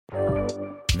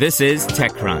This is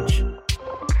TechCrunch.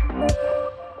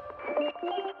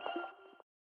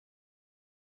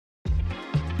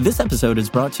 This episode is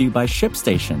brought to you by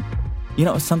ShipStation. You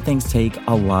know, some things take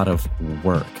a lot of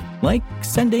work, like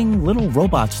sending little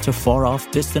robots to far-off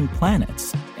distant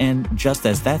planets. And just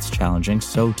as that's challenging,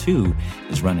 so too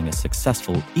is running a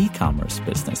successful e-commerce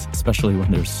business, especially when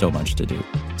there's so much to do.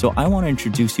 So I want to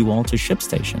introduce you all to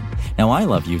ShipStation. Now, I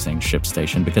love using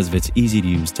ShipStation because of its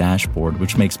easy-to-use dashboard,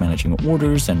 which makes managing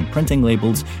orders and printing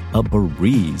labels a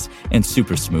breeze and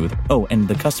super smooth. Oh, and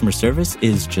the customer service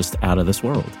is just out of this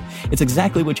world. It's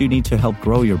exactly what you need to help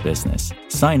grow your business.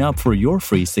 Sign up for your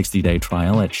free 60-day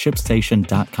trial at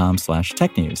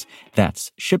shipstation.com/technews.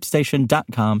 That's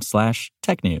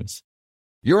shipstation.com/technews.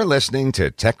 You're listening to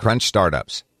TechCrunch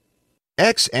Startups.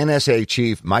 Ex-NSA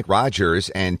chief Mike Rogers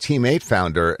and Team8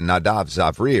 founder Nadav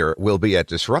Zafrir will be at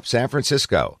Disrupt San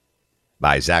Francisco.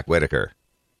 By Zach Whitaker.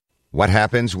 What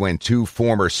happens when two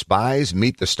former spies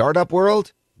meet the startup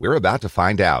world? We're about to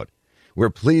find out. We're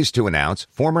pleased to announce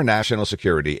former National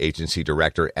Security Agency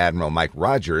Director Admiral Mike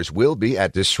Rogers will be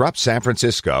at Disrupt San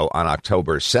Francisco on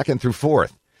October 2nd through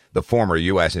 4th. The former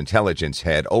U.S. intelligence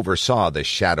head oversaw the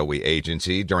shadowy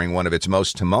agency during one of its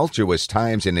most tumultuous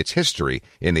times in its history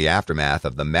in the aftermath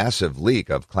of the massive leak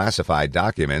of classified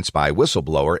documents by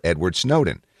whistleblower Edward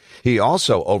Snowden. He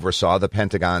also oversaw the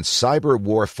Pentagon's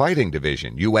cyberwar-fighting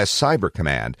division, U.S. Cyber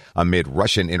Command, amid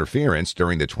Russian interference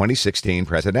during the 2016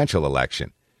 presidential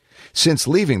election. Since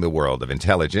leaving the world of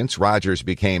intelligence, Rogers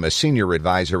became a senior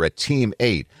advisor at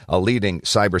Team8, a leading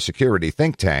cybersecurity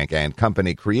think tank and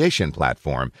company creation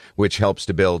platform, which helps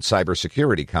to build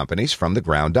cybersecurity companies from the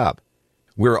ground up.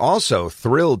 We're also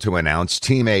thrilled to announce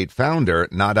Team8 founder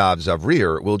Nadav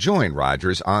Zafrir will join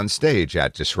Rogers on stage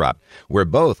at Disrupt, where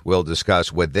both will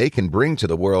discuss what they can bring to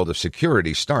the world of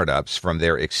security startups from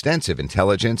their extensive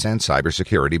intelligence and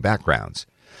cybersecurity backgrounds.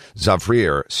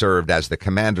 Zafrir served as the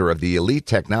commander of the Elite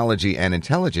Technology and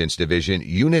Intelligence Division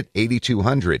Unit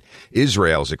 8200,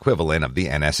 Israel's equivalent of the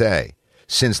NSA.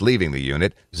 Since leaving the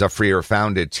unit, Zafrir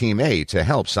founded Team8 to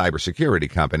help cybersecurity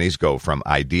companies go from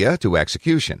idea to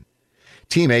execution.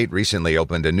 Team8 recently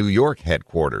opened a New York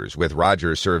headquarters, with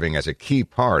Rogers serving as a key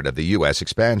part of the U.S.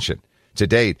 expansion. To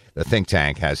date, the think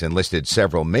tank has enlisted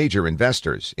several major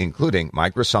investors, including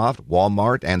Microsoft,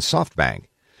 Walmart, and SoftBank.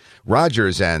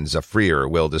 Rogers and Zafrir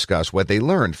will discuss what they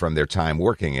learned from their time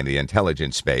working in the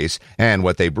intelligence space and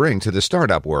what they bring to the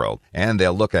startup world, and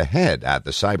they'll look ahead at the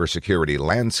cybersecurity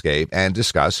landscape and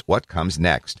discuss what comes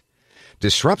next.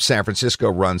 Disrupt San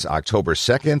Francisco runs October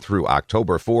 2nd through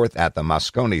October 4th at the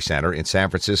Moscone Center in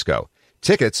San Francisco.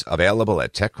 Tickets available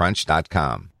at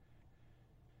TechCrunch.com.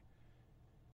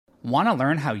 Want to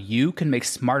learn how you can make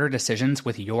smarter decisions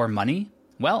with your money?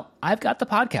 Well, I've got the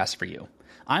podcast for you.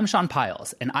 I'm Sean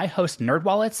Piles, and I host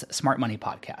NerdWallet's Smart Money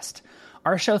Podcast.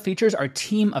 Our show features our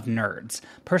team of nerds,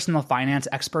 personal finance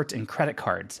experts in credit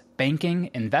cards, banking,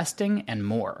 investing, and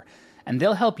more. And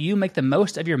they'll help you make the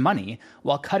most of your money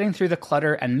while cutting through the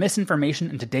clutter and misinformation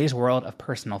in today's world of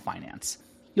personal finance.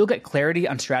 You'll get clarity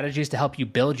on strategies to help you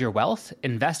build your wealth,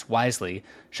 invest wisely,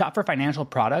 shop for financial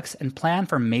products, and plan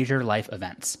for major life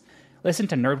events. Listen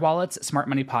to NerdWallet's Smart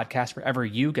Money Podcast wherever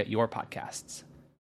you get your podcasts.